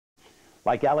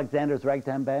Like Alexander's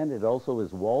Ragtime Band, it also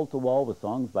is wall-to-wall with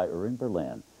songs by Irving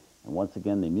Berlin. And once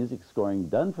again, the music scoring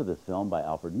done for this film by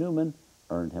Alfred Newman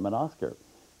earned him an Oscar.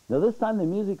 Now this time the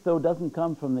music, though, doesn't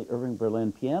come from the Irving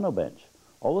Berlin piano bench.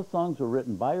 All the songs were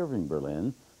written by Irving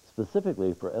Berlin,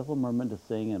 specifically for Ethel Merman to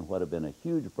sing in what had been a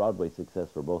huge Broadway success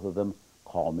for both of them,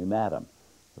 Call Me Madam.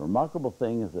 The remarkable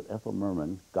thing is that Ethel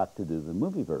Merman got to do the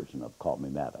movie version of Call Me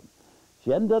Madam. She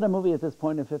hadn't done a movie at this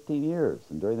point in 15 years,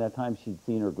 and during that time she'd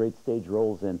seen her great stage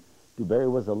roles in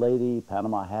DuBarry Was a Lady,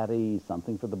 Panama Hattie,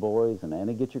 Something for the Boys, and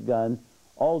Annie Get Your Gun,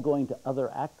 all going to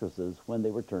other actresses when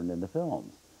they were turned into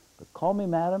films. But Call Me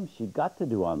Madam, she got to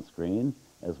do on screen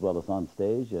as well as on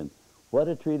stage, and what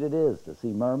a treat it is to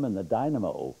see Merman the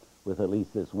Dynamo with at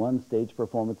least this one stage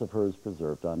performance of hers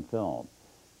preserved on film.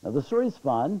 Now the story's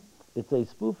fun. It's a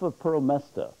spoof of Pearl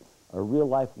Mesta, a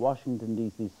real-life Washington,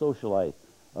 D.C. socialite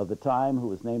of the time who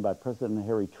was named by President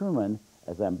Harry Truman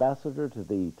as ambassador to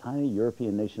the tiny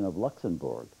European nation of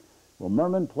Luxembourg. Well,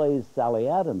 Merman plays Sally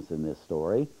Adams in this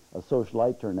story, a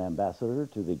socialite turned ambassador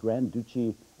to the Grand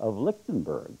Duchy of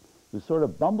Liechtenberg, who sort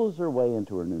of bumbles her way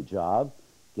into her new job,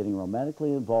 getting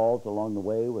romantically involved along the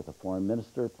way with a foreign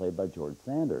minister played by George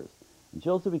Sanders. And she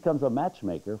also becomes a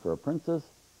matchmaker for a princess,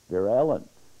 Vera Ellen,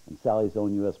 and Sally's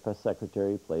own U.S. press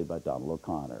secretary played by Donald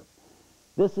O'Connor.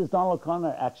 This is Donald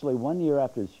O'Connor actually 1 year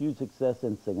after his huge success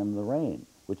in Singin' in the Rain,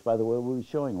 which, by the way, we'll be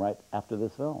showing right after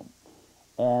this film.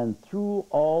 And through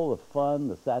all the fun,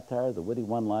 the satire, the witty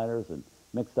one-liners, and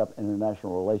mixed-up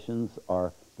international relations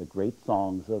are the great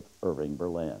songs of Irving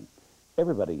Berlin.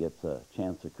 Everybody gets a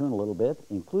chance to croon a little bit,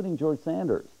 including George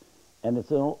Sanders. And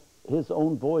it's his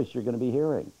own voice you're going to be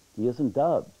hearing. He isn't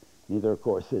dubbed. Neither, of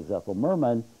course, is Ethel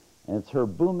Merman. And it's her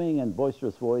booming and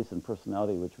boisterous voice and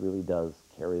personality which really does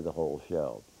carry the whole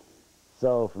show.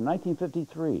 So, from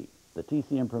 1953, the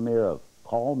TCM premiere of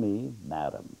Call Me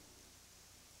Madam.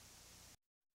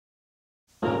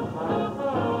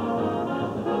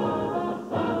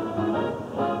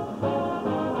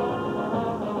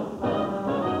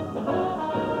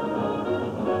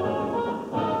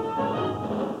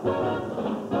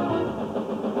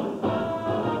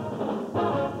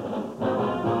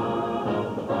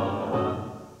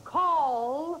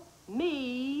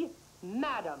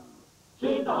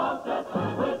 She's the hostess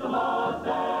with the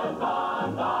mostest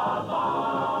on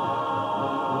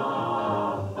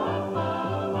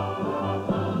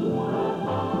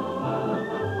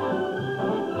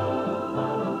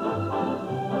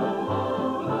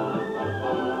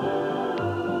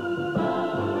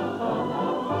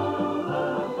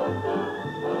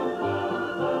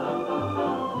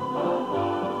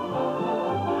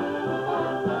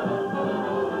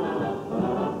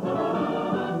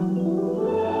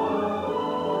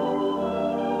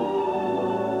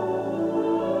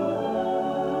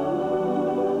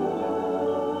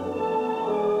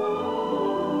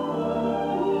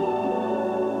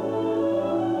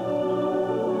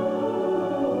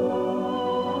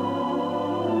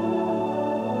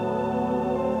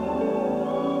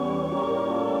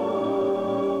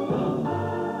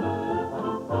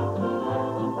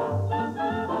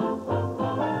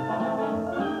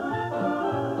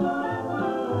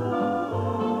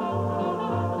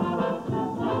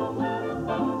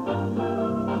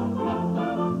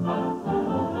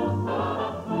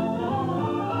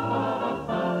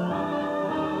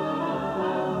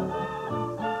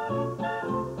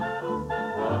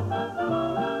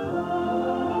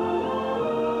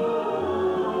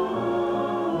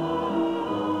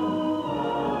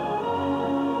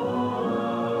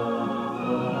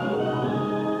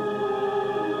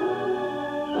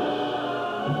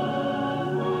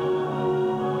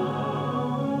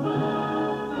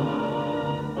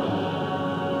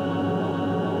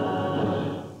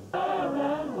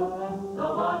the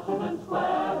Washington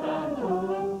Square and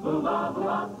boom, boom, boom,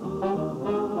 boom, boom.